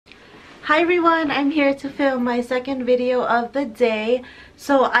Hi everyone, I'm here to film my second video of the day.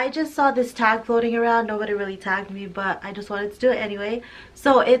 So I just saw this tag floating around. Nobody really tagged me, but I just wanted to do it anyway.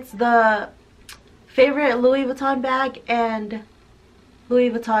 So it's the favorite Louis Vuitton bag and Louis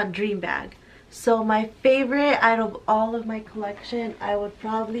Vuitton dream bag. So my favorite out of all of my collection, I would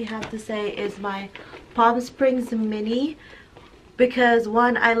probably have to say, is my Palm Springs Mini, because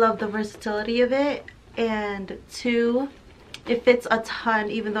one, I love the versatility of it, and two, it fits a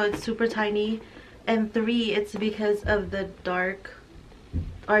ton even though it's super tiny, and three, it's because of the dark,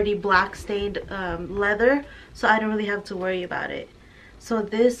 already black stained leather, so I don't really have to worry about it. So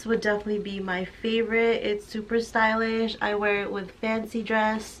this would definitely be my favorite. It's super stylish. I wear it with fancy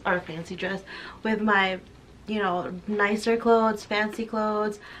dress with my, you know, nicer clothes, fancy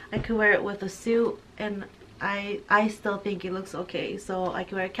clothes. I could wear it with a suit, and I still think it looks okay. So I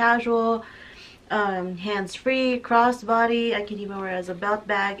can wear it casual, hands-free, crossbody. I can even wear it as a belt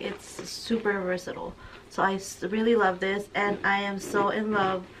bag. It's super versatile. So I really love this, and I am so in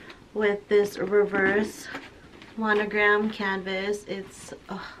love with this reverse monogram canvas. It's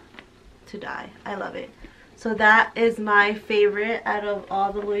to die. I love it. So that is my favorite out of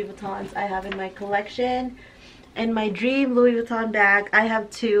all the Louis Vuittons I have in my collection. And my dream Louis Vuitton bag, I have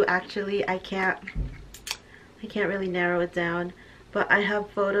two actually. I can't really narrow it down, but I have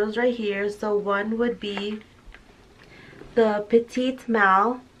photos right here. So one would be the Petite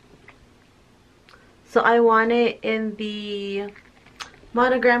Mal. So I want it in the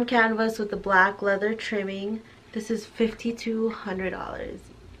monogram canvas with the black leather trimming. This is $5,200.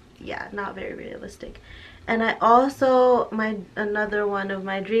 Yeah, not very realistic. And I also, another one of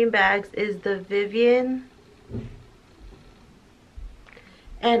my dream bags is the Vivienne,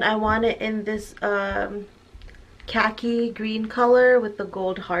 and I want it in this khaki green color with the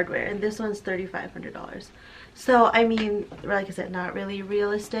gold hardware, and this one's $3,500. So I mean, like I said, not really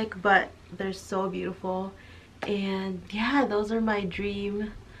realistic, but they're so beautiful. And yeah, those are my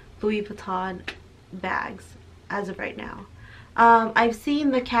dream Louis Vuitton bags as of right now. I've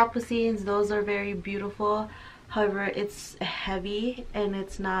seen the capucines. Those are very beautiful. However, it's heavy and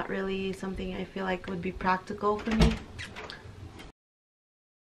it's not really something I feel like would be practical for me.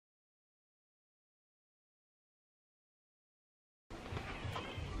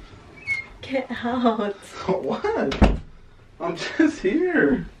 Get out. What? I'm just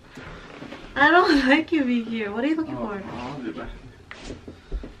here. I don't like you being here. What are you looking for?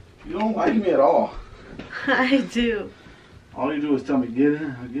 You don't like me at all. I do. All you do is tell me, get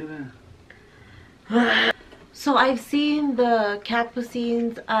in, I'll get in. So I've seen the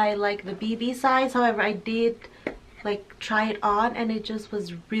capucines. I like the BB size. However, I did like try it on and it just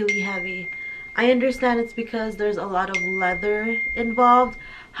was really heavy. I understand it's because there's a lot of leather involved.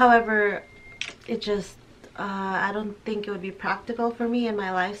 However, it just, I don't think it would be practical for me in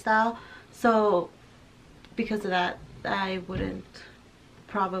my lifestyle. So because of that, I wouldn't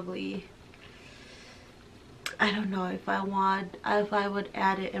probably, I don't know if I would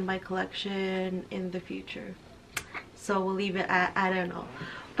add it in my collection in the future. So we'll leave it at, I don't know.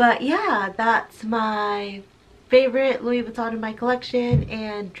 But yeah, that's my favorite Louis Vuitton in my collection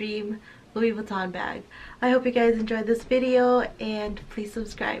and dream Louis Vuitton bag. I hope you guys enjoyed this video, and please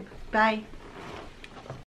subscribe. Bye.